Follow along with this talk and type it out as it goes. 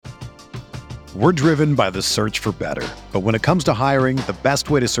We're driven by the search for better. But when it comes to hiring, the best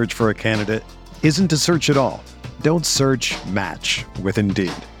way to search for a candidate isn't to search at all. Don't search, match with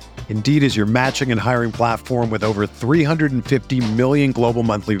Indeed. Indeed is your matching and hiring platform with over 350 million global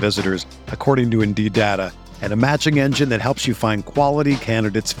monthly visitors, according to Indeed data, and a matching engine that helps you find quality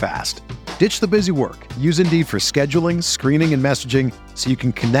candidates fast. Ditch the busy work. Use Indeed for scheduling, screening, and messaging so you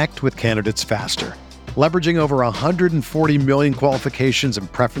can connect with candidates faster. Leveraging over 140 million qualifications and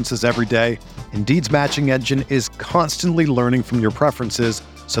preferences every day, Indeed's matching engine is constantly learning from your preferences,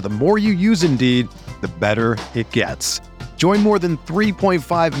 so the more you use Indeed, the better it gets. Join more than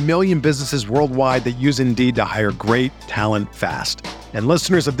 3.5 million businesses worldwide that use Indeed to hire great talent fast. And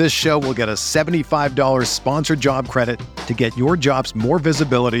listeners of this show will get a $75 sponsored job credit to get your jobs more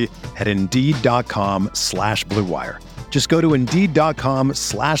visibility at Indeed.com/Blue Wire. Just go to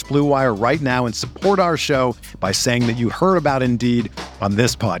Indeed.com/Blue Wire right now and support our show by saying that you heard about Indeed on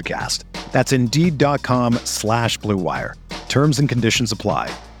this podcast. That's Indeed.com/Blue Wire. Terms and conditions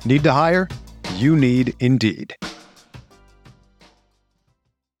apply. Need to hire? You need Indeed.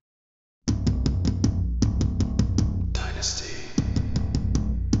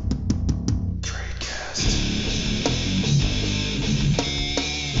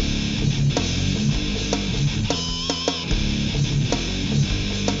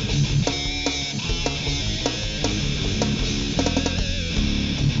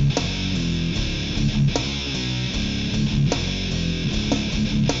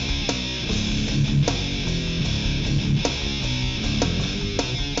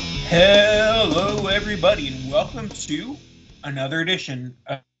 Hello, everybody, and welcome to another edition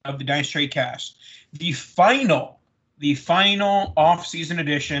of the Dynasty Tradecast, the final off-season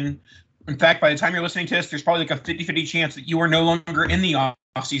edition. In fact, by the time you're listening to this, there's probably like a 50-50 chance that you are no longer in the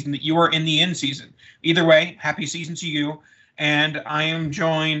off-season, that you are in the in-season. Either way, happy season to you, and I am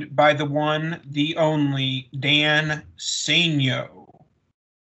joined by the one, the only, Dan Sainio.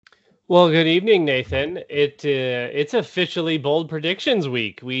 Well, good evening, Nathan. It's officially bold predictions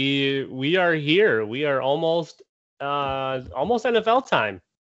week. We are here. We are almost NFL time.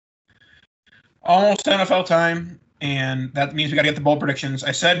 Almost NFL time, and that means we got to get the bold predictions.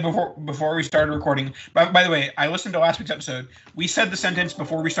 I said before we started recording. By the way, I listened to last week's episode. We said the sentence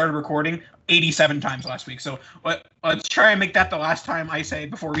before we started recording 87 times last week. So let's try and make that the last time I say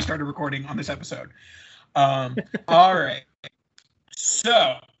before we started recording on this episode. All right.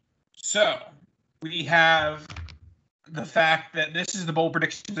 So we have the fact that this is the bold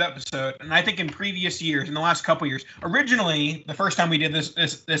predictions episode, and I think in previous years, in the last couple years, originally the first time we did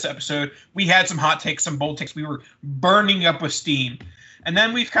this episode, we had some hot takes, some bold takes. We were burning up with steam, and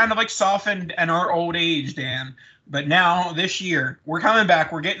then we've kind of like softened in our old age, Dan. But now this year, we're coming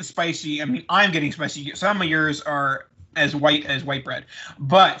back. We're getting spicy. I mean, I'm getting spicy. Some of yours are as white as white bread,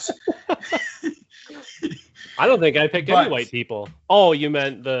 but. I don't think I picked any white people. Oh, you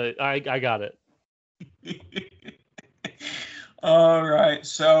meant I got it. All right,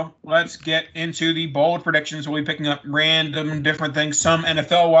 so let's get into the bold predictions. We'll be picking up random different things, some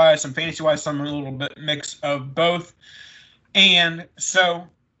NFL-wise, some fantasy-wise, some a little bit mix of both. And so,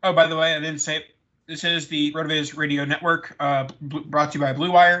 oh, by the way, I didn't say it. This is the RotoViz Radio Network, brought to you by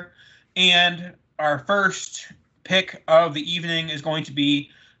Blue Wire. And our first pick of the evening is going to be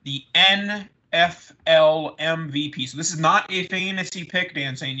the NFL MVP. So this is not a fantasy pick,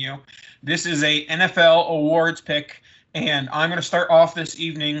 Dan Sainio. This is a NFL awards pick, and I'm going to start off this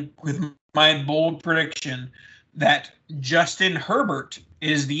evening with my bold prediction that Justin Herbert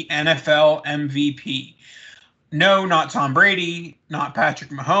is the NFL MVP. No, not Tom Brady, not Patrick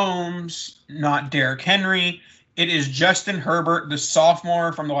Mahomes, not Derrick Henry. It is Justin Herbert, the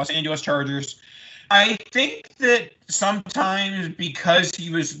sophomore from the Los Angeles Chargers. I think that sometimes because he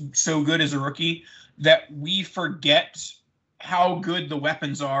was so good as a rookie that we forget how good the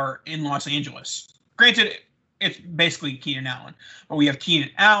weapons are in Los Angeles. Granted, it's basically Keenan Allen. But we have Keenan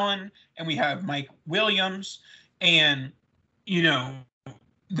Allen and we have Mike Williams, and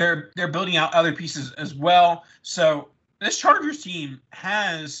they're building out other pieces as well. So this Chargers team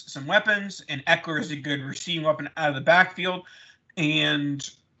has some weapons, and Eckler is a good receiving weapon out of the backfield. And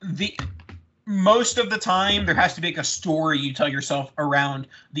most of the time, there has to be like a story you tell yourself around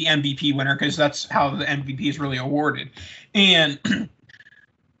the MVP winner, because that's how the MVP is really awarded. And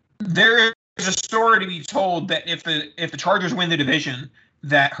there is a story to be told that if the Chargers win the division,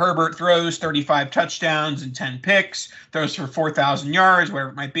 that Herbert throws 35 touchdowns and 10 picks, throws for 4,000 yards,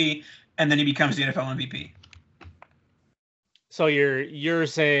 whatever it might be, and then he becomes the NFL MVP. So you're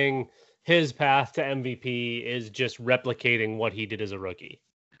saying his path to MVP is just replicating what he did as a rookie.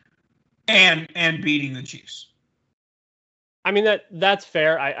 And beating the Chiefs. I mean, that's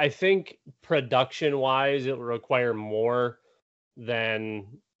fair. I think production-wise, it will require more than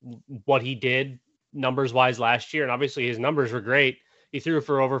what he did numbers-wise last year. And obviously his numbers were great. He threw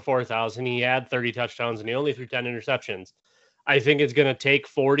for over 4,000. He had 30 touchdowns, and he only threw 10 interceptions. I think it's going to take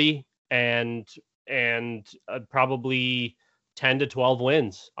 40 and probably 10 to 12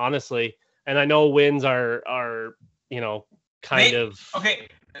 wins, honestly. And I know wins are kind of... Okay,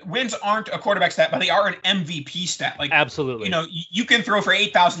 wins aren't a quarterback stat, but they are an MVP stat. Like, absolutely. You can throw for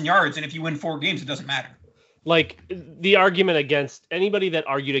 8,000 yards, and if you win 4 games, it doesn't matter. Like, the argument against anybody that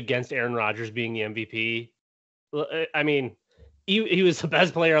argued against Aaron Rodgers being the MVP, I mean, he was the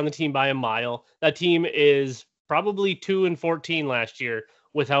best player on the team by a mile. That team is probably 2-14 last year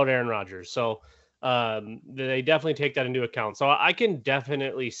without Aaron Rodgers. So they definitely take that into account. So I can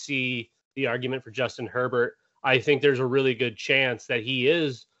definitely see the argument for Justin Herbert. I think there's a really good chance that he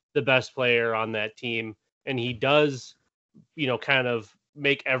is the best player on that team, and he does, kind of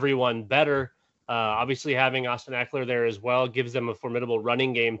make everyone better. Obviously, having Austin Eckler there as well gives them a formidable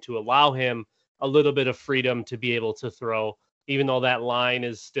running game to allow him a little bit of freedom to be able to throw, even though that line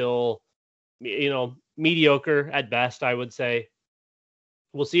is still, mediocre at best, I would say.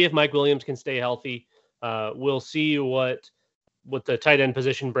 We'll see if Mike Williams can stay healthy. We'll see what the tight end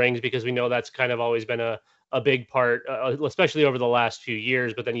position brings, because we know that's kind of always been a big part, especially over the last few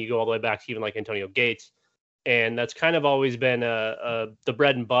years. But then you go all the way back to even like Antonio Gates. And that's kind of always been the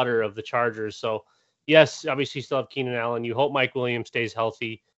bread and butter of the Chargers. So, yes, obviously you still have Keenan Allen. You hope Mike Williams stays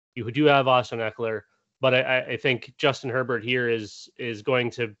healthy. You do have Austin Eckler. But I think Justin Herbert here is going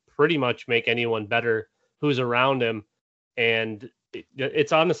to pretty much make anyone better who's around him. And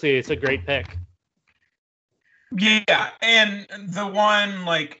it's honestly a great pick. Yeah, and the one,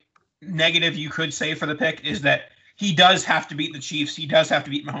 negative you could say for the pick is that he does have to beat the Chiefs. He does have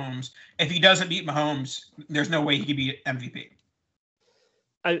to beat Mahomes. If he doesn't beat Mahomes, there's no way he could be MVP.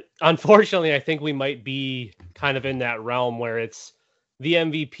 Unfortunately, I think we might be kind of in that realm where it's the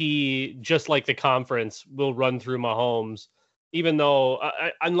MVP, just like the conference, will run through Mahomes, even though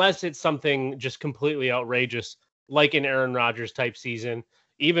unless it's something just completely outrageous, like an Aaron Rodgers type season,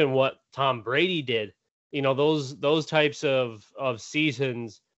 even what Tom Brady did, those types of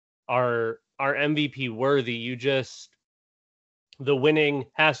seasons are MVP worthy. The winning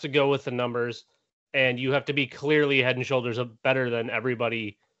has to go with the numbers, and you have to be clearly head and shoulders better than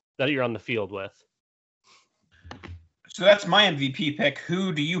everybody that you're on the field with. So that's my MVP pick.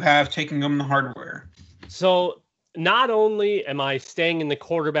 Who do you have taking him the hardware? So not only am I staying in the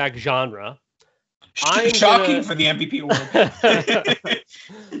quarterback genre, shocking for the MVP award.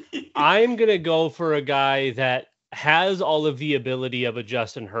 I'm going to go for a guy that has all of the ability of a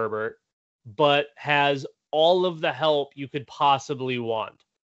Justin Herbert, but has all of the help you could possibly want.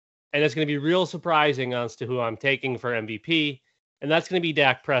 And it's going to be real surprising as to who I'm taking for MVP, and that's going to be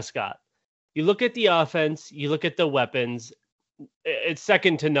Dak Prescott. You look at the offense, you look at the weapons, it's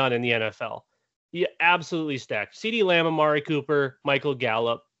second to none in the NFL. You absolutely stacked. CeeDee Lamb, Amari Cooper, Michael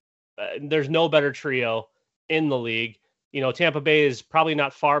Gallup. There's no better trio in the league. Tampa Bay is probably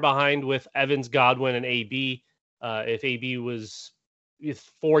not far behind with Evans, Godwin, and AB. If AB was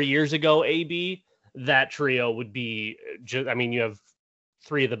 4 years ago, AB, that trio would be you have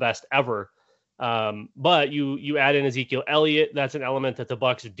 3 of the best ever. But you add in Ezekiel Elliott. That's an element that the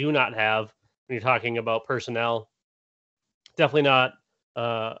Bucs do not have when you're talking about personnel. Definitely not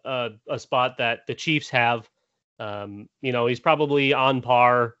a spot that the Chiefs have. He's probably on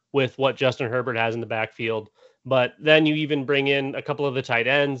par with what Justin Herbert has in the backfield. But then you even bring in a couple of the tight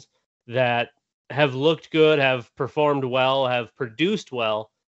ends that have looked good, have performed well, have produced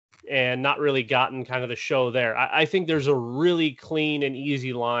well, and not really gotten kind of the show there. I think there's a really clean and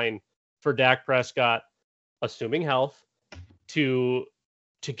easy line for Dak Prescott, assuming health, to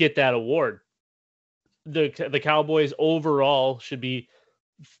get that award. The Cowboys overall should be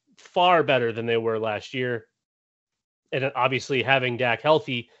far better than they were last year. And obviously having Dak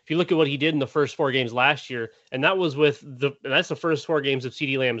healthy, if you look at what he did in the first 4 games last year, and that's the first 4 games of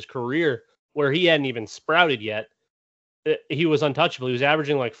CeeDee Lamb's career where he hadn't even sprouted yet. He was untouchable. He was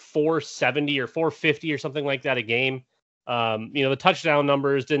averaging like 470 or 450 or something like that a game. The touchdown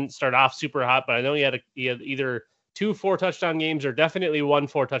numbers didn't start off super hot, but I know he had either 2 4-touchdown games or definitely 1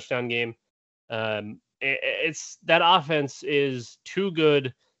 4-touchdown game. It's that offense is too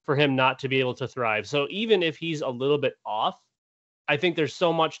good for him not to be able to thrive. So even if he's a little bit off, I think there's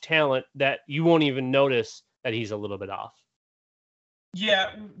so much talent that you won't even notice that he's a little bit off.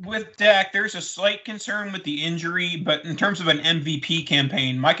 Yeah, with Dak, there's a slight concern with the injury, but in terms of an MVP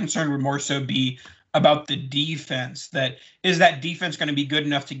campaign, my concern would more so be about the defense. That defense going to be good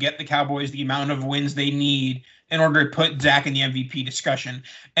enough to get the Cowboys the amount of wins they need in order to put Zach in the MVP discussion.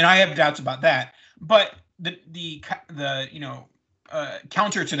 And I have doubts about that. But the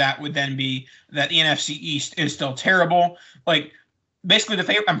counter to that would then be that the NFC East is still terrible. Like, basically,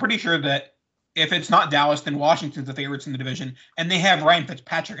 I'm pretty sure that if it's not Dallas, then Washington's the favorites in the division, and they have Ryan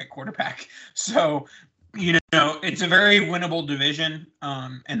Fitzpatrick at quarterback. So, it's a very winnable division.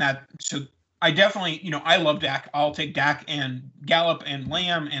 So I definitely, I love Dak. I'll take Dak and Gallup and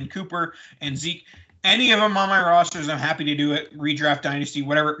Lamb and Cooper and Zeke. Any of them on my rosters, I'm happy to do it. Redraft, dynasty,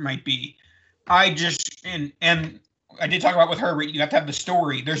 whatever it might be. I just and I did talk about with Herbert. You have to have the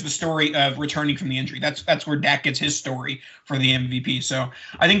story. There's the story of returning from the injury. That's where Dak gets his story for the MVP. So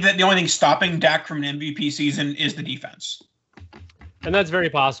I think that the only thing stopping Dak from an MVP season is the defense. And that's very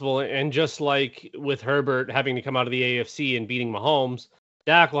possible. And just like with Herbert having to come out of the AFC and beating Mahomes,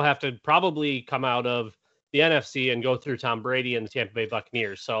 Dak will have to probably come out of the NFC and go through Tom Brady and the Tampa Bay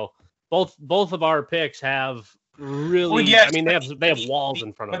Buccaneers. So both of our picks have really, well, yes, I mean, they have walls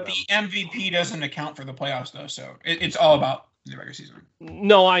in front of them. But the MVP doesn't account for the playoffs, though. So it's all about the regular season.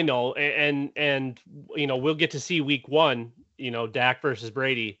 No, I know. And we'll get to see week 1, Dak versus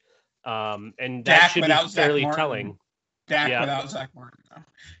Brady. And that Dak should be fairly telling. Dak without Zach Martin, though.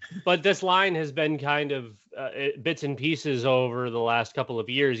 But this line has been kind of bits and pieces over the last couple of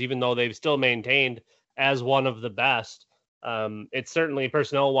years, even though they've still maintained as one of the best. It certainly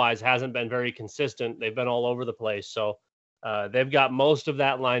personnel-wise hasn't been very consistent. They've been all over the place. So they've got most of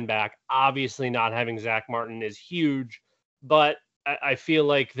that line back. Obviously, not having Zach Martin is huge, but I feel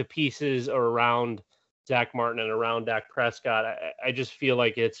like the pieces around Zach Martin and around Dak Prescott, I just feel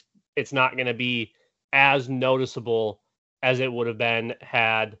like it's not going to be as noticeable as it would have been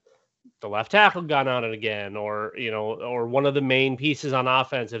had the left tackle gone on it again, or one of the main pieces on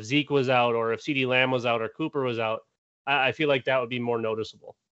offense, if Zeke was out, or if CeeDee Lamb was out, or Cooper was out. I feel like that would be more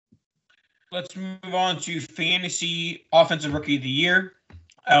noticeable. Let's move on to fantasy offensive rookie of the year.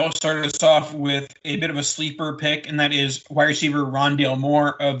 I will start us off with a bit of a sleeper pick, and that is wide receiver Rondale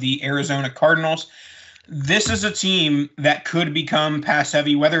Moore of the Arizona Cardinals. This is a team that could become pass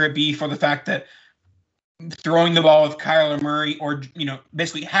heavy, whether it be for the fact that throwing the ball with Kyler Murray, or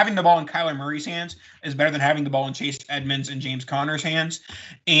basically having the ball in Kyler Murray's hands is better than having the ball in Chase Edmonds and James Conner's hands.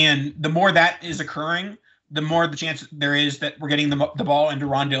 And the more that is occurring, the more the chance there is that we're getting the ball into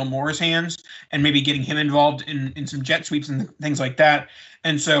Rondale Moore's hands and maybe getting him involved in some jet sweeps and things like that.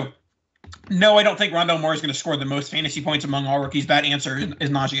 And so, no, I don't think Rondale Moore is going to score the most fantasy points among all rookies. That answer is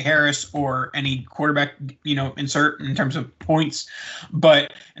Najee Harris or any quarterback, insert in terms of points.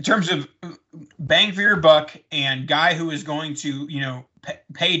 But in terms of bang for your buck and guy who is going to,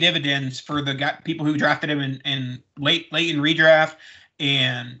 pay dividends for the people who drafted him in late in redraft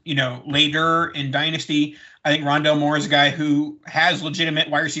and, later in dynasty, I think Rondale Moore is a guy who has legitimate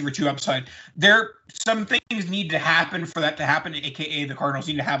wide receiver 2 upside. Some things need to happen for that to happen, aka the Cardinals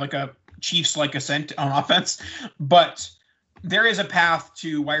need to have like a Chiefs-like ascent on offense. But there is a path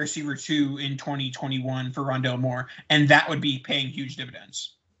to wide receiver 2 in 2021 for Rondale Moore, and that would be paying huge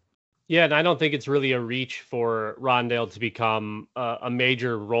dividends. Yeah, and I don't think it's really a reach for Rondale to become a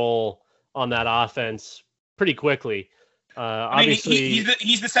major role on that offense pretty quickly. Obviously,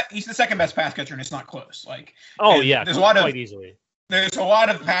 he's the second best pass catcher, and it's not close. There's quite easily. There's a lot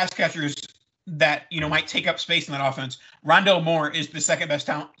of pass catchers that might take up space in that offense. Rondale Moore is the second most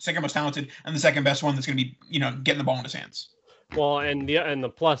talented, and the second best one that's going to be getting the ball in his hands. Well, and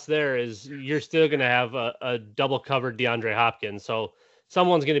the plus there is you're still going to have a double covered DeAndre Hopkins, so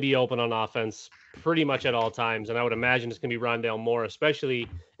someone's going to be open on offense pretty much at all times, and I would imagine it's going to be Rondale Moore, especially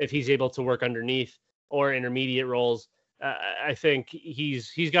if he's able to work underneath or intermediate roles. I think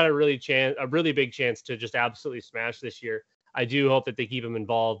he's got a really big chance to just absolutely smash this year. I do hope that they keep him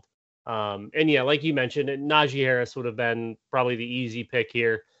involved. And yeah, like you mentioned, Najee Harris would have been probably the easy pick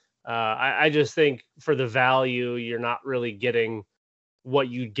here. I just think for the value, you're not really getting what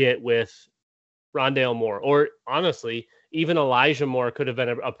you get with Rondale Moore, or honestly, even Elijah Moore could have been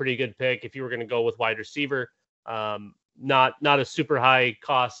a pretty good pick if you were going to go with wide receiver. Not a super high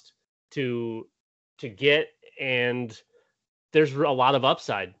cost to get, and there's a lot of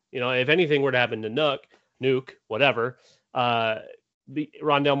upside. If anything were to happen to Nuke, whatever,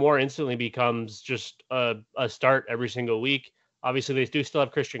 Rondale Moore instantly becomes just a start every single week. Obviously, they do still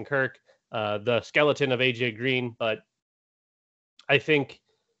have Christian Kirk, the skeleton of AJ Green, but I think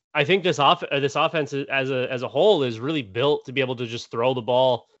this offense as a whole is really built to be able to just throw the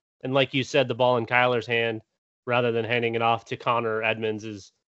ball, and like you said, the ball in Kyler's hand rather than handing it off to Connor Edmonds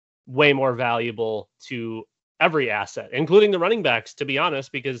is way more valuable to every asset, including the running backs, to be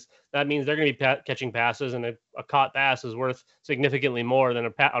honest, because that means they're going to be catching passes, and a caught pass is worth significantly more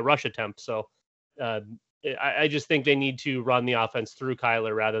than a rush attempt. So I just think they need to run the offense through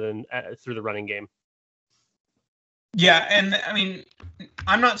Kyler rather than through the running game. Yeah, and I mean,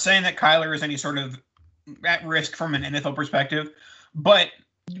 I'm not saying that Kyler is any sort of at risk from an NFL perspective, but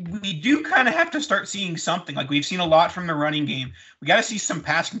we do kind of have to start seeing something. Like, we've seen a lot from the running game. We got to see some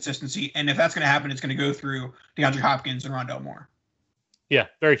pass consistency, and if that's going to happen, it's going to go through DeAndre Hopkins and Rondale Moore. Yeah,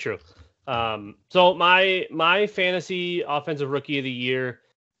 very true. So my fantasy offensive rookie of the year,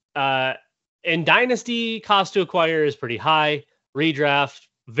 in Dynasty, cost to acquire is pretty high. Redraft,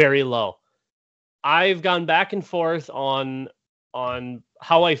 very low. I've gone back and forth on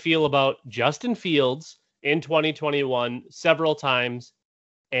how I feel about Justin Fields in 2021 several times.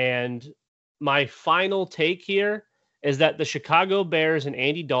 And my final take here is that the Chicago Bears and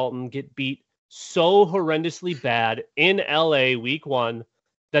Andy Dalton get beat so horrendously bad in LA week 1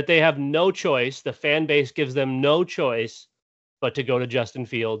 that they have no choice. The fan base gives them no choice but to go to Justin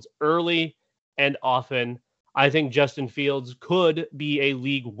Fields early and often. I think Justin Fields could be a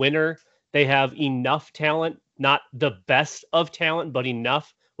league winner. They have enough talent, not the best of talent, but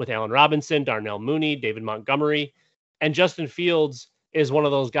enough with Allen Robinson, Darnell Mooney, David Montgomery. And Justin Fields is one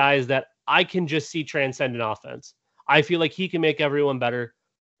of those guys that I can just see transcend an offense. I feel like he can make everyone better,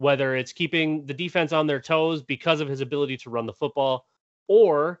 whether it's keeping the defense on their toes because of his ability to run the football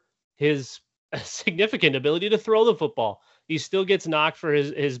or his significant ability to throw the football. He still gets knocked for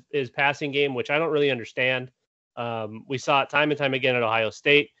his passing game, which I don't really understand. We saw it time and time again at Ohio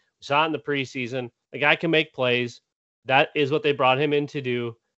State. We saw it in the preseason. The guy can make plays. That is what they brought him in to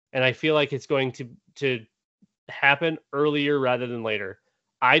do. And I feel like it's going to happen earlier rather than later.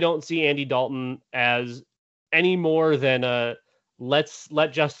 I don't see Andy Dalton as any more than let's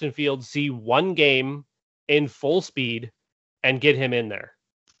let Justin Fields see one game in full speed and get him in there.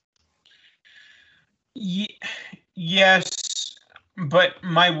 Yes, but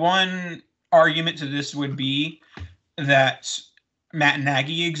my one argument to this would be that Matt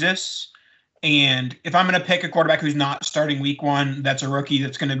Nagy exists. And if I'm going to pick a quarterback who's not starting week 1, that's a rookie,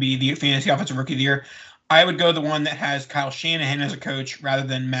 that's going to be the fantasy offensive rookie of the year, I would go the one that has Kyle Shanahan as a coach rather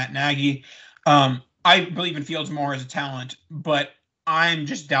than Matt Nagy. I believe in Fields more as a talent, but I'm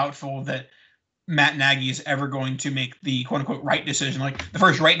just doubtful that Matt Nagy is ever going to make the quote-unquote right decision. Like, the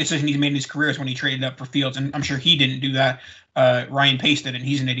first right decision he's made in his career is when he traded up for Fields, and I'm sure he didn't do that. Ryan Pace did, and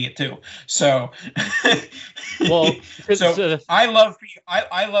he's an idiot too. So, well, so I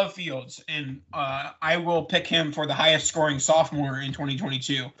love Fields, and I will pick him for the highest scoring sophomore in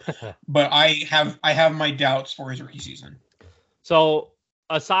 2022. But I have my doubts for his rookie season. So,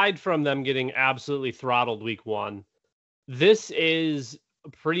 aside from them getting absolutely throttled week 1, this is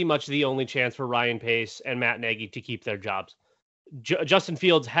pretty much the only chance for Ryan Pace and Matt Nagy to keep their jobs. Justin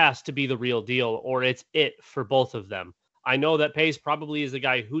Fields has to be the real deal, or it's it for both of them. I know that Pace probably is the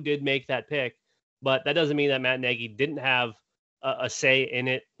guy who did make that pick, but that doesn't mean that Matt Nagy didn't have a say in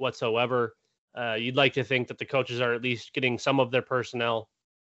it whatsoever. You'd like to think that the coaches are at least getting some of their personnel.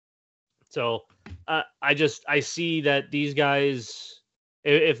 So I see that these guys,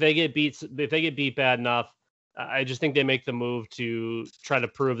 if they get beat bad enough, I just think they make the move to try to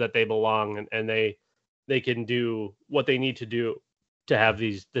prove that they belong and they can do what they need to do to have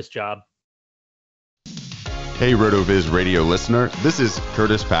this job. Hey, RotoViz radio listener, this is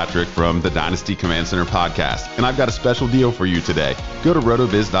Curtis Patrick from the Dynasty Command Center podcast, and I've got a special deal for you today. Go to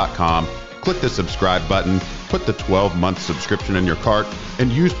rotoviz.com, click the subscribe button, put the 12-month subscription in your cart,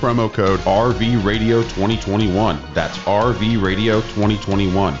 and use promo code RVRadio2021. That's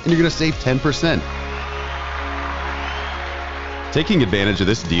RVRadio2021, and you're going to save 10%. Taking advantage of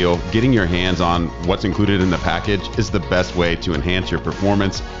this deal, getting your hands on what's included in the package is the best way to enhance your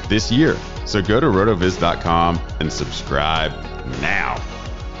performance this year. So go to rotoviz.com and subscribe now.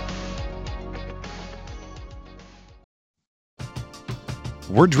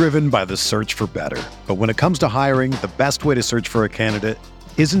 We're driven by the search for better. But when it comes to hiring, the best way to search for a candidate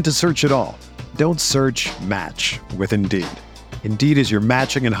isn't to search at all. Don't search, match with Indeed. Indeed is your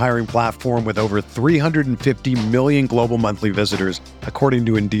matching and hiring platform with over 350 million global monthly visitors, according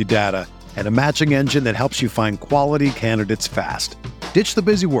to Indeed data, and a matching engine that helps you find quality candidates fast. Ditch the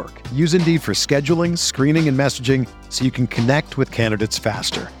busy work. Use Indeed for scheduling, screening, and messaging so you can connect with candidates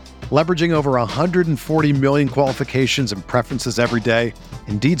faster. Leveraging over 140 million qualifications and preferences every day,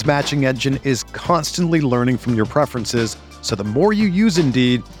 Indeed's matching engine is constantly learning from your preferences, so the more you use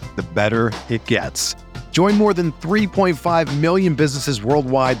Indeed, the better it gets. Join more than 3.5 million businesses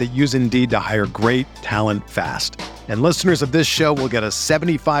worldwide that use Indeed to hire great talent fast. And listeners of this show will get a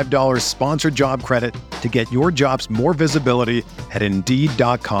 $75 sponsored job credit to get your jobs more visibility at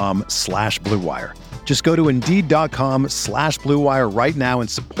Indeed.com/Blue Wire. Just go to Indeed.com/Blue Wire right now and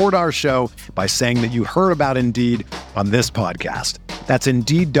support our show by saying that you heard about Indeed on this podcast. That's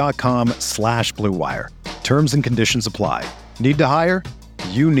Indeed.com/Blue Wire. Terms and conditions apply. Need to hire?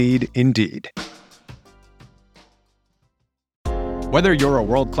 You need Indeed. Whether you're a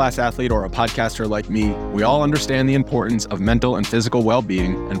world-class athlete or a podcaster like me, we all understand the importance of mental and physical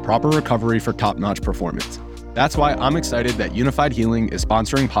well-being and proper recovery for top-notch performance. That's why I'm excited that Unified Healing is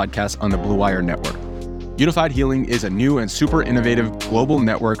sponsoring podcasts on the Blue Wire Network. Unified Healing is a new and super innovative global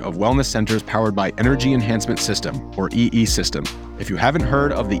network of wellness centers powered by Energy Enhancement System, or EE System. If you haven't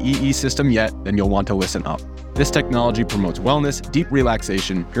heard of the EE System yet, then you'll want to listen up. This technology promotes wellness, deep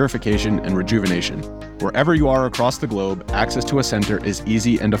relaxation, purification, and rejuvenation. Wherever you are across the globe, access to a center is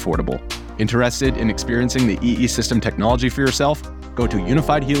easy and affordable. Interested in experiencing the EE System technology for yourself? Go to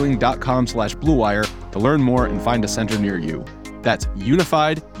unifiedhealing.com/Blue Wire to learn more and find a center near you. That's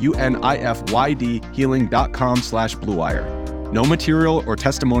unified, UNIFYD, healing.com/Blue Wire. No material or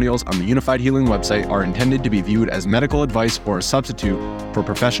testimonials on the Unified Healing website are intended to be viewed as medical advice or a substitute for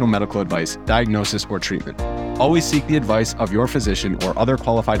professional medical advice, diagnosis, or treatment. Always seek the advice of your physician or other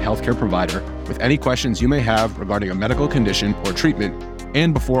qualified healthcare provider with any questions you may have regarding a medical condition or treatment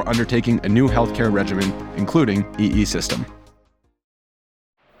and before undertaking a new healthcare regimen, including EE System.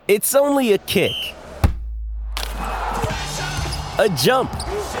 It's only a kick, a jump,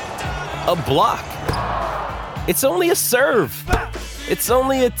 a block. It's only a serve. It's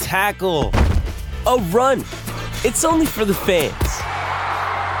only a tackle, a run. It's only for the fans.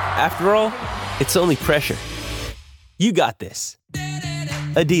 After all, it's only pressure. You got this.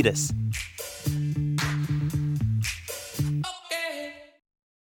 Adidas.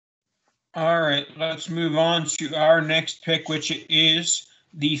 All right, let's move on to our next pick, which is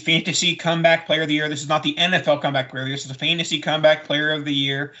the Fantasy Comeback Player of the Year. This is not the NFL Comeback Player of the Year. This is the Fantasy Comeback Player of the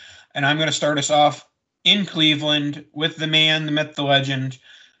Year. And I'm going to start us off in Cleveland with the man, the myth, the legend,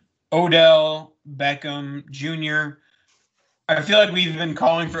 Odell Beckham Jr. I feel like we've been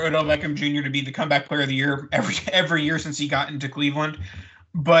calling for Odell Beckham Jr. to be the Comeback Player of the Year every year since he got into Cleveland.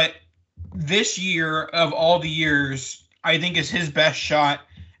 But this year, of all the years, I think is his best shot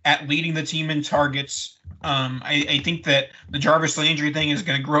at leading the team in targets. I think that the Jarvis Landry thing is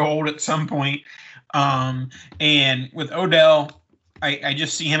going to grow old at some point. And with Odell, I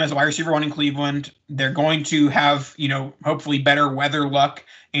just see him as a wide receiver one in Cleveland. They're going to have, hopefully better weather luck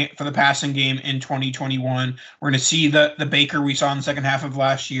for the passing game in 2021. We're going to see the Baker we saw in the second half of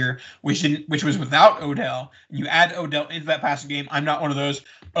last year, which was without Odell. And you add Odell into that passing game. I'm not one of those,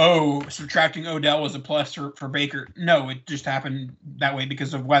 subtracting Odell was a plus for Baker. No, it just happened that way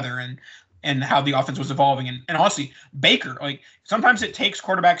because of weather and how the offense was evolving. And honestly, Baker, sometimes it takes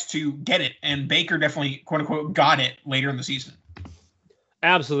quarterbacks to get it. And Baker definitely, quote unquote, got it later in the season.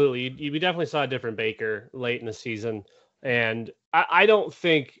 Absolutely. We definitely saw a different Baker late in the season. And I don't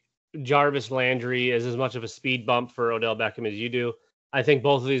think Jarvis Landry is as much of a speed bump for Odell Beckham as you do. I think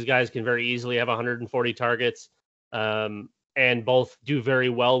both of these guys can very easily have 140 targets and both do very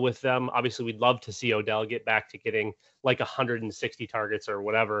well with them. Obviously, we'd love to see Odell get back to getting like 160 targets or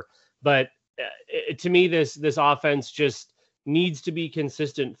whatever. But to me, this offense just needs to be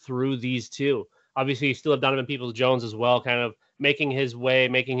consistent through these two. Obviously, you still have Donovan Peoples-Jones as well, kind of making his way,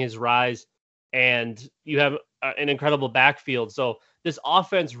 making his rise, and you have an incredible backfield. So this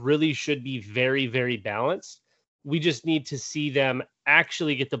offense really should be very, very balanced. We just need to see them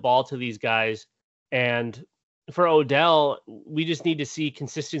actually get the ball to these guys. And for Odell, we just need to see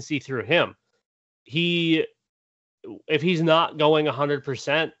consistency through him. If he's not going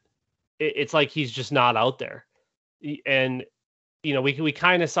 100%, it's like he's just not out there. And, we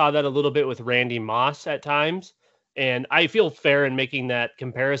kind of saw that a little bit with Randy Moss at times. And I feel fair in making that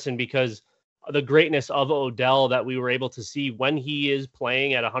comparison because the greatness of Odell that we were able to see when he is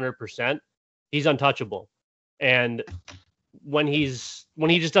playing at 100%, he's untouchable. And when he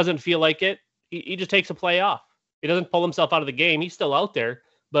just doesn't feel like it, he just takes a play off. He doesn't pull himself out of the game. He's still out there,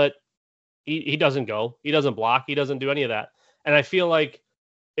 but he doesn't go. He doesn't block. He doesn't do any of that. And I feel like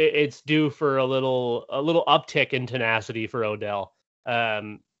it's due for a little uptick in tenacity for Odell.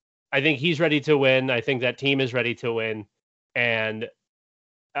 I think he's ready to win. I think that team is ready to win. And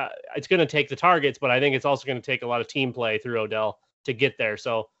it's going to take the targets, but I think it's also going to take a lot of team play through Odell to get there.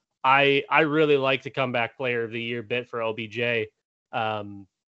 So I really like the Comeback Player of the Year bit for OBJ.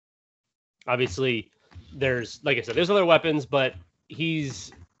 Obviously, like I said, there's other weapons, but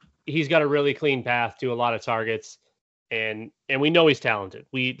he's got a really clean path to a lot of targets. And we know he's talented.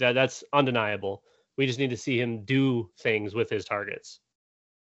 That's undeniable. We just need to see him do things with his targets.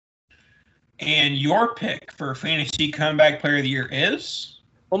 And your pick for Fantasy Comeback Player of the Year is?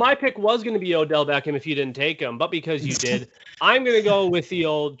 Well, my pick was going to be Odell Beckham if you didn't take him, but because you did, I'm going to go with the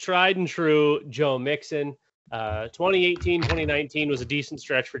old tried and true Joe Mixon. 2018, 2019 was a decent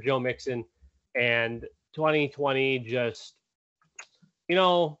stretch for Joe Mixon, and 2020 just,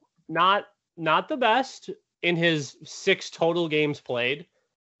 not the best in his 6 total games played,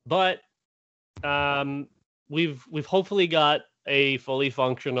 but we've hopefully got a fully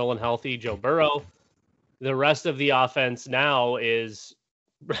functional and healthy Joe Burrow. The rest of the offense now is,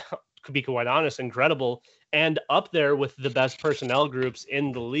 could be quite honest, incredible, and up there with the best personnel groups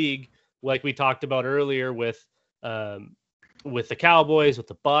in the league, like we talked about earlier with the Cowboys, with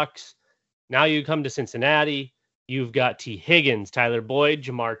the Bucks. Now you come to Cincinnati, you've got T. Higgins, Tyler Boyd,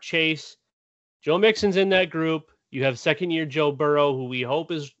 Jamar Chase. Joe Mixon's in that group. You have second-year Joe Burrow, who we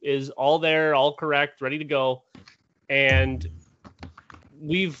hope is all there, all correct, ready to go. And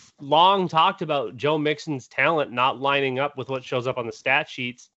we've long talked about Joe Mixon's talent not lining up with what shows up on the stat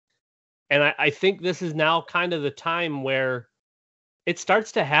sheets. And I think this is now kind of the time where it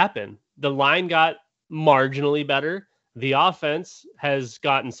starts to happen. The line got marginally better. The offense has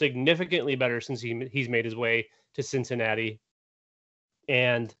gotten significantly better since he's made his way to Cincinnati.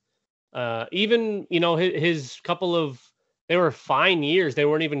 And even, his couple of, they were fine years. They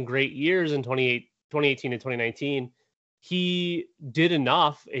weren't even great years in 2018 and 2019. He did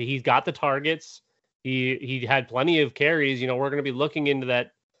enough. He got the targets. He had plenty of carries. We're going to be looking into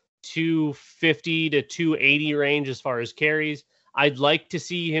that 250 to 280 range as far as carries. I'd like to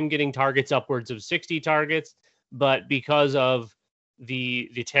see him getting targets upwards of 60 targets, but because of the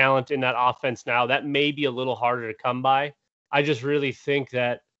talent in that offense now, that may be a little harder to come by. I just really think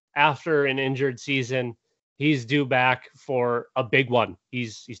that after an injured season, he's due back for a big one.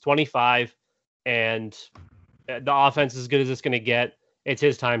 He's 25, and the offense is as good as it's going to get. It's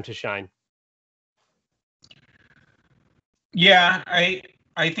his time to shine. Yeah,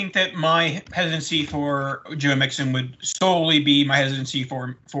 I think that my hesitancy for Joe Mixon would solely be my hesitancy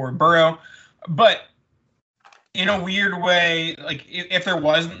for Burrow. But in a weird way, like if there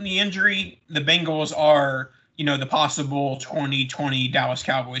wasn't the injury, the Bengals are, the possible 2020 Dallas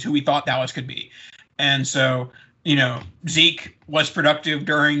Cowboys, who we thought Dallas could be. And so, Zeke was productive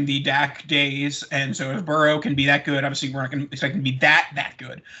during the Dak days. And so if Burrow can be that good, obviously we're not going to expect him to be that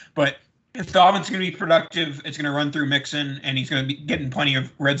good. But if the offense is going to be productive, it's going to run through Mixon, and he's going to be getting plenty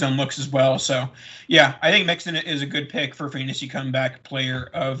of red zone looks as well. So, yeah, I think Mixon is a good pick for Fantasy Comeback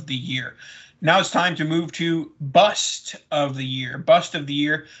Player of the Year. Now it's time to move to Bust of the Year. Bust of the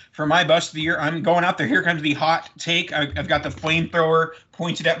Year. For my Bust of the Year, I'm going out there. Here comes the hot take. I've got the flamethrower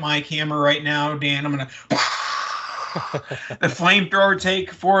pointed at my camera right now. Dan, I'm going to... the flamethrower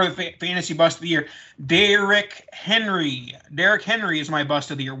take for the Fantasy Bust of the Year. Derrick Henry. Derrick Henry is my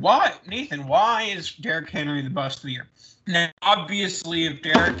Bust of the Year. Why, Nathan, why is Derrick Henry the Bust of the Year? Now, obviously, if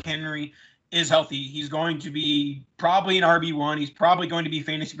Derrick Henry is healthy, he's going to be probably an RB1. He's probably going to be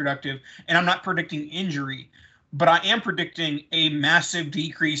fantasy productive. And I'm not predicting injury, but I am predicting a massive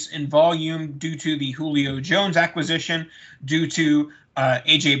decrease in volume due to the Julio Jones acquisition, due to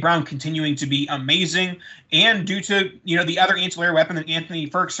A.J. Brown continuing to be amazing, and due to, the other ancillary weapon than Anthony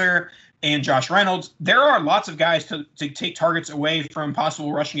Firkser and Josh Reynolds. There are lots of guys to take targets away from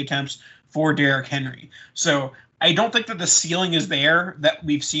possible rushing attempts for Derrick Henry. So I don't think that the ceiling is there that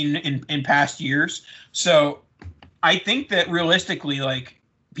we've seen in past years. So I think that realistically,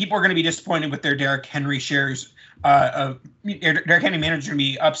 people are going to be disappointed with their Derrick Henry shares. Derrick Henry managers are going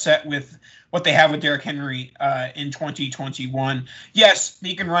to be upset with what they have with Derrick Henry in 2021. Yes,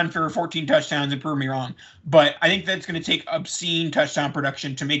 he can run for 14 touchdowns, and prove me wrong, but I think that's going to take obscene touchdown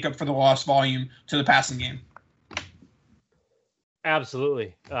production to make up for the lost volume to the passing game.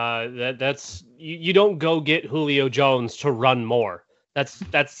 Absolutely. That's you don't go get Julio Jones to run more.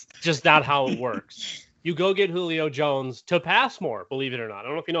 That's just not how it works. You go get Julio Jones to pass more, believe it or not. I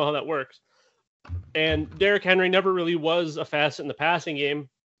don't know if you know how that works. And Derrick Henry never really was a facet in the passing game.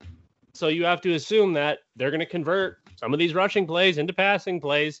 So you have to assume that they're going to convert some of these rushing plays into passing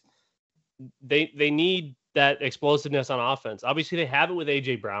plays. They need that explosiveness on offense. Obviously, they have it with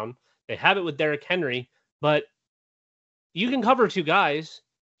A.J. Brown. They have it with Derrick Henry. But you can cover 2 guys.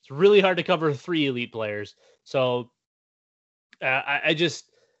 It's really hard to cover 3 elite players. So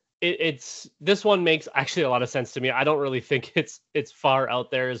it's this one makes actually a lot of sense to me. I don't really think it's far out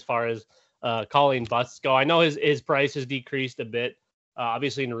there as far as calling busts go. I know his price has decreased a bit.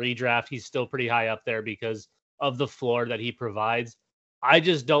 Obviously, in a redraft, he's still pretty high up there because of the floor that he provides. I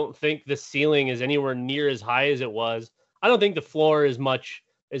just don't think the ceiling is anywhere near as high as it was. I don't think the floor is much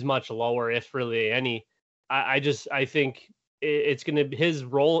lower, if really any. I think it's going to, his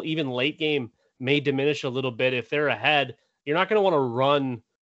role, even late game, may diminish a little bit. If they're ahead, you're not going to want to run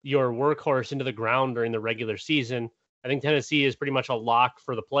your workhorse into the ground during the regular season. I think Tennessee is pretty much a lock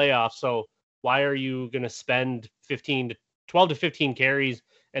for the playoffs. So why are you going to spend 12 to 15 carries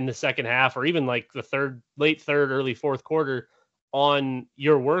in the second half, or even like the late third, early fourth quarter on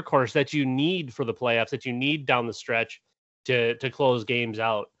your workhorse that you need for the playoffs, that you need down the stretch to close games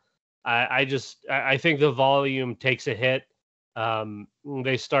out? I think the volume takes a hit.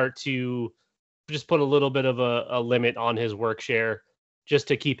 They start to just put a little bit of a limit on his work share just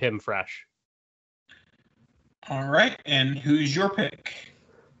to keep him fresh. All right. And who's your pick?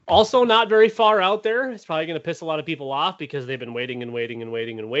 Also not very far out there. It's probably going to piss a lot of people off because they've been waiting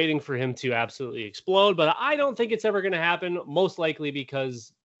for him to absolutely explode. But I don't think it's ever going to happen, most likely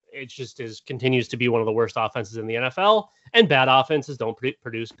because it just continues to be one of the worst offenses in the NFL, and bad offenses don't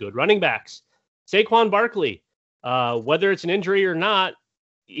produce good running backs. Saquon Barkley, whether it's an injury or not,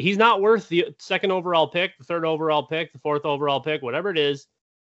 he's not worth the second overall pick, the third overall pick, the fourth overall pick, whatever it is.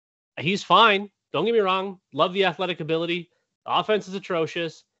 He's fine. Don't get me wrong. Love the athletic ability. The offense is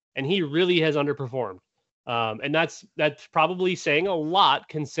atrocious, and he really has underperformed. And that's probably saying a lot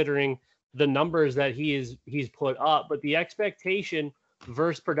considering the numbers that he's put up. But the expectation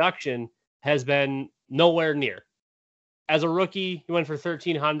versus production has been nowhere near. As a rookie, he went for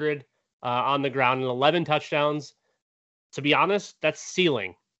 1,300 on the ground and 11 touchdowns. To be honest, that's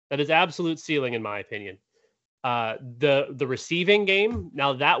ceiling. That is absolute ceiling, in my opinion. The receiving game,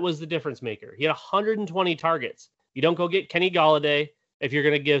 now that was the difference maker. He had 120 targets. You don't go get Kenny Golladay if you're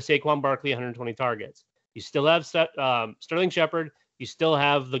going to give Saquon Barkley 120 targets. You still have Sterling Shepard. You still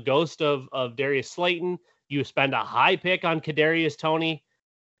have the ghost of Darius Slayton. You spend a high pick on Kadarius Toney.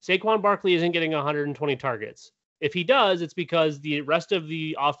 Saquon Barkley isn't getting 120 targets. If he does, it's because the rest of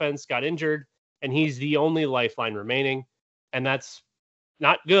the offense got injured, and he's the only lifeline remaining. And that's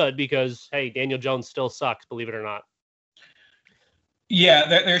not good because, hey, Daniel Jones still sucks, believe it or not. Yeah,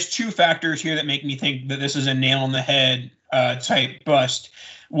 there's two factors here that make me think that this is a nail on the head type bust.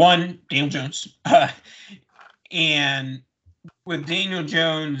 One, Daniel Jones. And with Daniel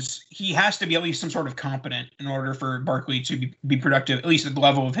Jones, he has to be at least some sort of competent in order for Barkley to be productive, at least at the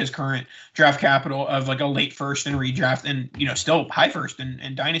level of his current draft capital of like a late first in redraft and, still high first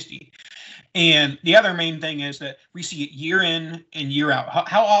in Dynasty. And the other main thing is that we see it year in and year out.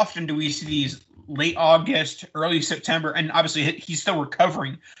 How often do we see these late August, early September? And obviously he's still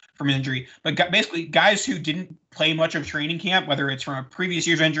recovering from injury, but basically guys who didn't play much of training camp, whether it's from a previous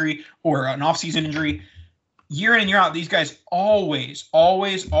year's injury or an offseason injury, year in and year out, these guys always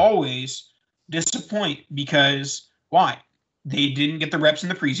disappoint because why? They didn't get the reps in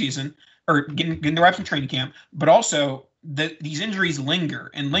the preseason or getting the reps in training camp, but also these injuries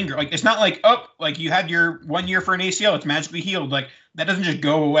linger. Like, it's not like, you had your 1 year for an ACL, it's magically healed. Like, that doesn't just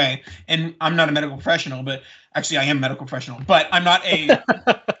go away. And I'm not a medical professional, but actually I am a medical professional, but I'm not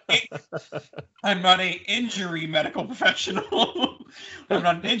I'm not an injury medical professional. I'm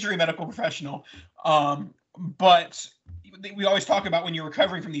not an injury medical professional. But we always talk about when you're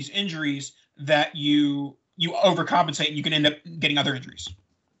recovering from these injuries that you overcompensate and you can end up getting other injuries.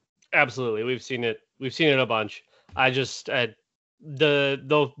 Absolutely. We've seen it a bunch. I just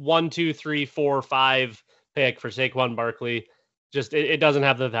the 1, 2, 3, 4, 5 pick for Saquon Barkley, just it doesn't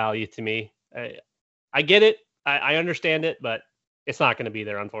have the value to me. I get it. I understand it, but it's not going to be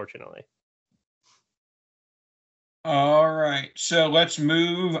there, unfortunately. All right. So let's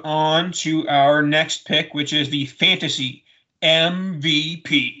move on to our next pick, which is the fantasy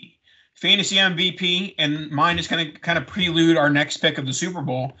MVP. Fantasy MVP, and mine is going to kind of prelude our next pick of the Super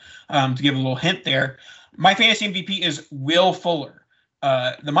Bowl, to give a little hint there. My fantasy MVP is Will Fuller.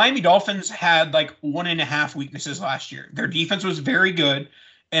 The Miami Dolphins had like 1.5 weaknesses last year. Their defense was very good,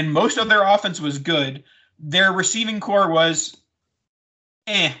 and most of their offense was good. Their receiving core was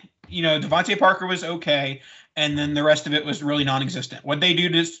Devontae Parker was okay, and then the rest of it was really non-existent. What they do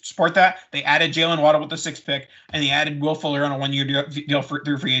to support that, they added Jalen Waddle with the 6th pick, and they added Will Fuller on a 1-year deal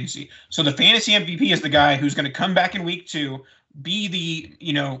through free agency. So the fantasy MVP is the guy who's going to come back in week 2, be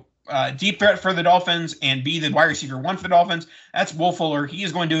the deep threat for the Dolphins and be the wide receiver 1 for the Dolphins. That's Will Fuller. He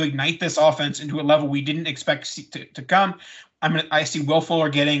is going to ignite this offense into a level we didn't expect to come. I see Will Fuller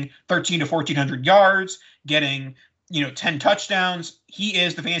getting 1,300 to 1,400 yards, getting 10 touchdowns. He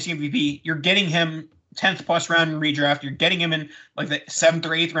is the fantasy MVP. You're getting him 10th plus round in redraft. You're getting him in like the 7th or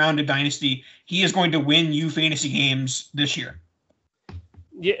 8th round of Dynasty. He is going to win you fantasy games this year.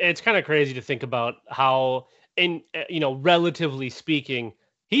 Yeah, it's kind of crazy to think about how, relatively speaking,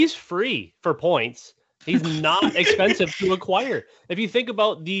 he's free for points. He's not expensive to acquire. If you think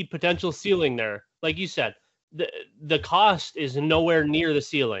about the potential ceiling there, like you said, the cost is nowhere near the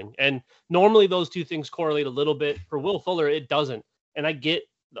ceiling. And normally those two things correlate a little bit. For Will Fuller, it doesn't. And I get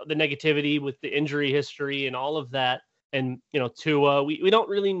the negativity with the injury history and all of that. And, Tua, we don't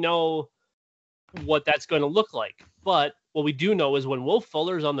really know what that's going to look like. But what we do know is when Will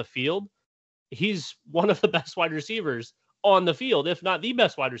Fuller's on the field, he's one of the best wide receivers on the field, if not the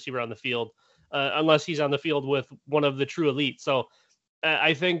best wide receiver on the field, unless he's on the field with one of the true elites. So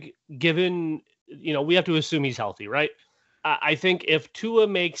I think given, we have to assume he's healthy, right? I think if Tua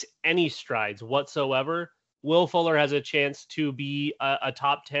makes any strides whatsoever, Will Fuller has a chance to be a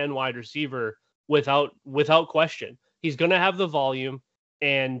top 10 wide receiver without question. He's going to have the volume,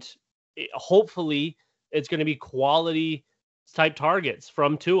 and hopefully it's going to be quality type targets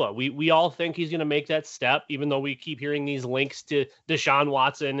from Tua. We all think he's going to make that step, even though we keep hearing these links to Deshaun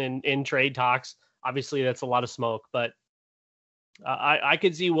Watson in trade talks. Obviously, that's a lot of smoke, but I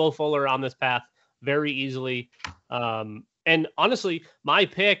could see Will Fuller on this path very easily. And honestly, my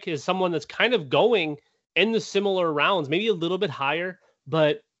pick is someone that's kind of going in the similar rounds, maybe a little bit higher,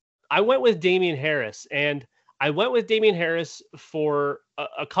 but I went with Damian Harris, and I went with Damian Harris for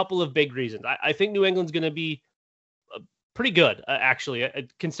a couple of big reasons. I think New England's going to be pretty good, actually,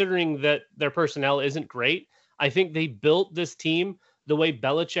 considering that their personnel isn't great. I think they built this team the way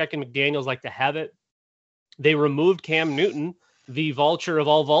Belichick and McDaniels like to have it. They removed Cam Newton, the vulture of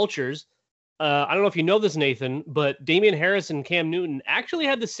all vultures. I don't know if you know this, Nathan, but Damian Harris and Cam Newton actually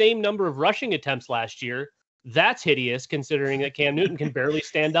had the same number of rushing attempts last year. That's hideous, considering that Cam Newton can barely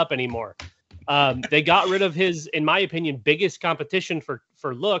stand up anymore. They got rid of his, in my opinion, biggest competition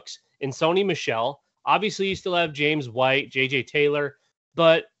for looks in Sony Michel. Obviously, you still have James White, J.J. Taylor,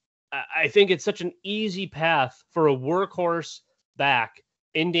 but I think it's such an easy path for a workhorse back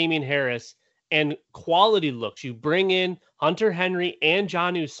in Damian Harris and quality looks. You bring in Hunter Henry and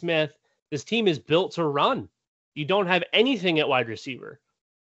Jonnu Smith. This team is built to run. You don't have anything at wide receiver.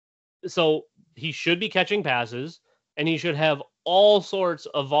 So he should be catching passes, and he should have all sorts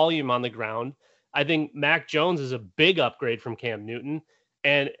of volume on the ground. I think Mac Jones is a big upgrade from Cam Newton,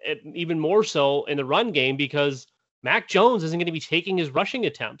 and even more so in the run game because Mac Jones isn't going to be taking his rushing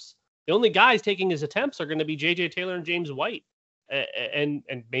attempts. The only guys taking his attempts are going to be J.J. Taylor and James White. And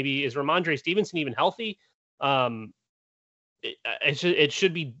maybe is Ramondre Stevenson even healthy? It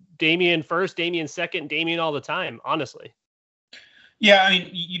should be Damian first, Damian second, Damian all the time, honestly. Yeah, I mean,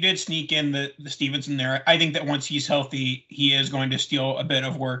 you did sneak in the Stevenson there. I think that once he's healthy, he is going to steal a bit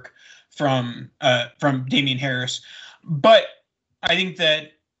of work from Damian Harris. But I think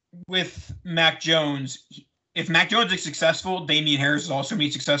that with Mac Jones, if Mac Jones is successful, Damian Harris is also going to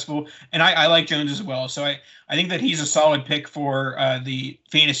be successful. And I like Jones as well. So I think that he's a solid pick for the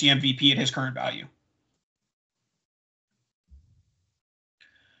fantasy MVP at his current value.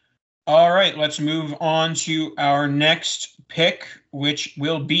 All right, let's move on to our next pick, which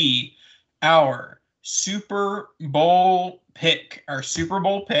will be our Super Bowl pick.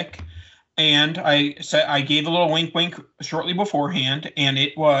 And I gave a little wink shortly beforehand, and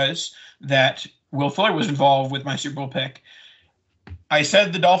it was that Will Fuller was involved with my Super Bowl pick. I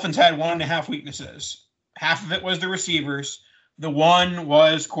said the Dolphins had 1.5 weaknesses. Half of it was the receivers. The one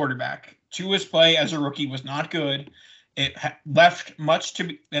was quarterback. Tua's play as a rookie was not good. It left much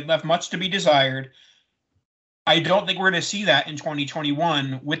to be desired. I don't think we're going to see that in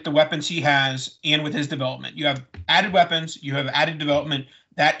 2021 with the weapons he has and with his development. You have added weapons, you have added development.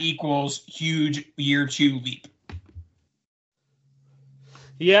 That equals huge year 2 leap.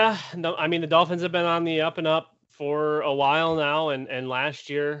 Yeah, no, I mean, the Dolphins have been on the up and up for a while now, and last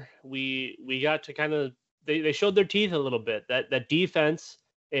year we got to kind of they showed their teeth a little bit. That defense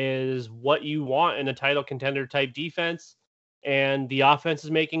is what you want in a title contender type defense, and the offense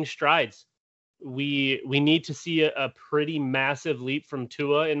is making strides. We need to see a pretty massive leap from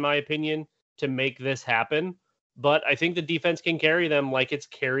Tua, in my opinion, to make this happen. But I think the defense can carry them like it's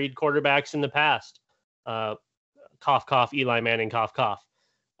carried quarterbacks in the past. Cough, cough, Eli Manning, cough, cough.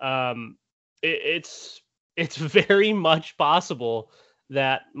 It's very much possible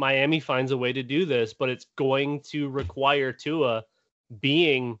that Miami finds a way to do this, but it's going to require Tua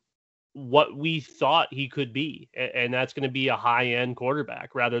being what we thought he could be. And that's going to be a high-end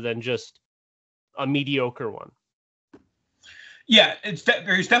quarterback rather than just a mediocre one. Yeah,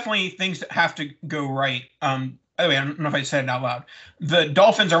 there's definitely things that have to go right. By the way, I don't know if I said it out loud. The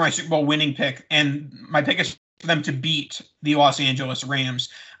Dolphins are my Super Bowl winning pick, and my pick is for them to beat the Los Angeles Rams.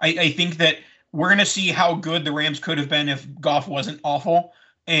 I think that we're going to see how good the Rams could have been if Goff wasn't awful.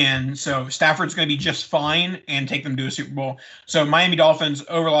 And so Stafford's going to be just fine and take them to a Super Bowl. So Miami Dolphins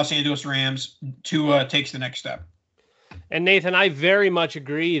over Los Angeles Rams. Tua takes the next step. And Nathan, I very much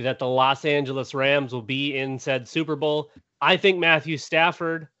agree that the Los Angeles Rams will be in said Super Bowl. I think Matthew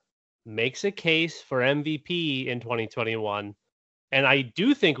Stafford makes a case for MVP in 2021. And I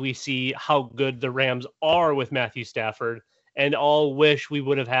do think we see how good the Rams are with Matthew Stafford, and all wish we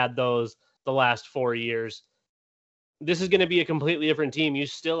would have had those the last 4 years. This is going to be a completely different team. You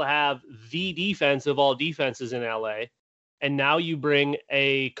still have the defense of all defenses in LA. And now you bring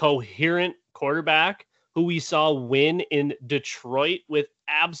a coherent quarterback who we saw win in Detroit with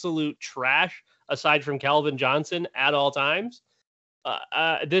absolute trash, aside from Calvin Johnson at all times.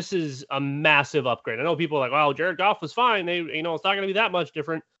 This is a massive upgrade. I know people are like, "Wow, Jared Goff was fine. It's not going to be that much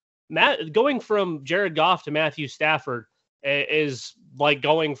different." Going from Jared Goff to Matthew Stafford is like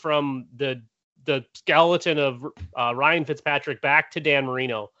going from the skeleton of Ryan Fitzpatrick back to Dan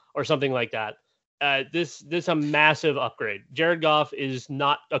Marino or something like that. This is a massive upgrade. Jared Goff is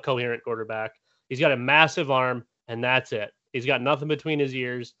not a coherent quarterback. He's got a massive arm, and that's it. He's got nothing between his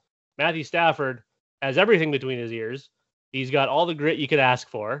ears. Matthew Stafford has everything between his ears. He's got all the grit you could ask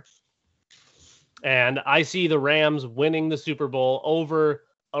for. And I see the Rams winning the Super Bowl over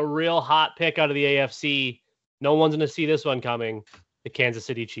a real hot pick out of the AFC. No one's going to see this one coming. The Kansas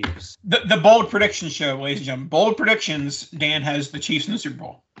City Chiefs. The bold prediction show, ladies and gentlemen. Bold predictions. Dan has the Chiefs in the Super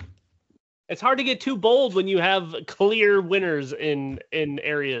Bowl. It's hard to get too bold when you have clear winners in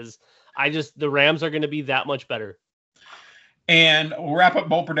areas. The Rams are going to be that much better. And we'll wrap up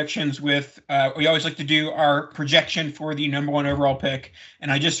bold predictions with, we always like to do our projection for the number 1 overall pick.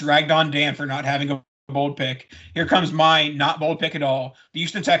 And I just ragged on Dan for not having a bold pick. Here comes my not bold pick at all. The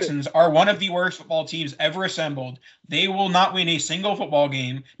Houston Texans are one of the worst football teams ever assembled. They will not win a single football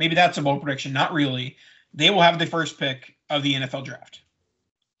game. Maybe that's a bold prediction. Not really. They will have the first pick of the NFL draft.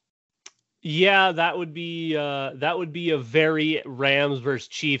 Yeah, that would be a very Rams versus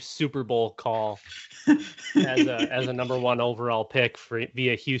Chiefs Super Bowl call as a number 1 overall pick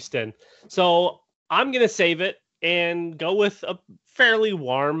via Houston. So I'm gonna save it and go with a fairly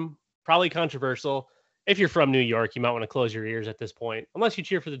warm, probably controversial. If you're from New York, you might want to close your ears at this point. Unless you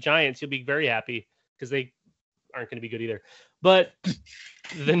cheer for the Giants, you'll be very happy because they aren't going to be good either. But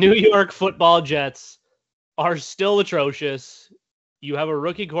the New York Football Jets are still atrocious. You have a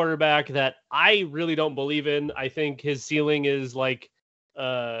rookie quarterback that I really don't believe in. I think his ceiling is like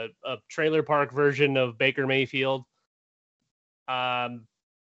a trailer park version of Baker Mayfield. The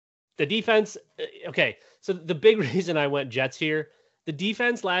defense, okay. So the big reason I went Jets here, the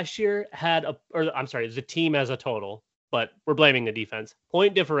defense last year the team as a total, but we're blaming the defense.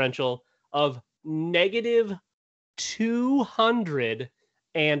 Point differential of negative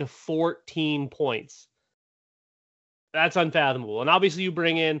 214 points. That's unfathomable. And obviously you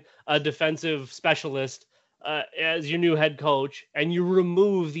bring in a defensive specialist as your new head coach, and you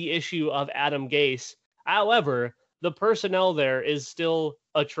remove the issue of Adam Gase. However, the personnel there is still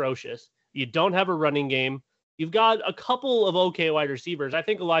atrocious. You don't have a running game. You've got a couple of okay wide receivers. I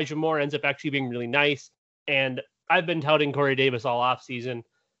think Elijah Moore ends up actually being really nice. And I've been touting Corey Davis all offseason.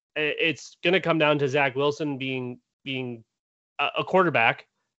 It's going to come down to Zach Wilson being a quarterback,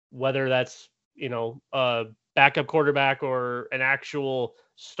 whether that's, a backup quarterback or an actual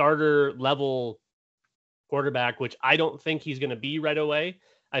starter level quarterback, which I don't think he's going to be right away.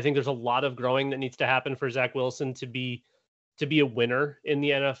 I think there's a lot of growing that needs to happen for Zach Wilson to be a winner in the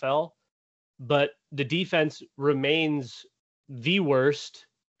NFL. But the defense remains the worst,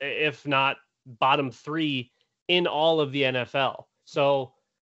 if not bottom 3 in all of the NFL. So,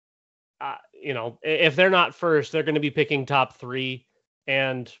 if they're not first, they're going to be picking top 3.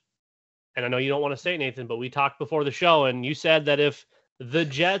 And I know you don't want to say, Nathan, but we talked before the show, and you said that if the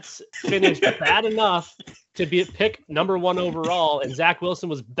Jets finished bad enough to pick number 1 overall, and Zach Wilson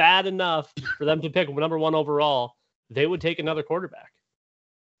was bad enough for them to pick number 1 overall, they would take another quarterback.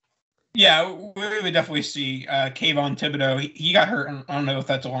 Yeah, we would definitely see Kayvon Thibodeau. He got hurt. I don't know if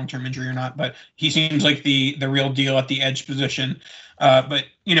that's a long-term injury or not, but he seems like the real deal at the edge position. But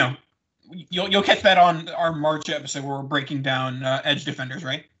you'll catch that on our March episode where we're breaking down edge defenders,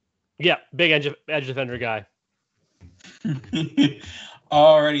 right? Yeah, big edge defender guy.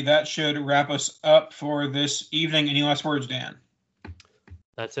 Alrighty, that should wrap us up for this evening. Any last words, Dan?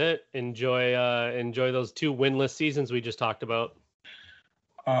 That's it. Enjoy those 2 winless seasons we just talked about.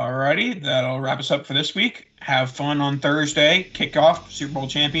 Alrighty, that'll wrap us up for this week. Have fun on Thursday. Kickoff, Super Bowl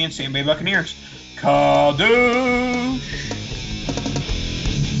champions, Tampa Bay Buccaneers. Kadu!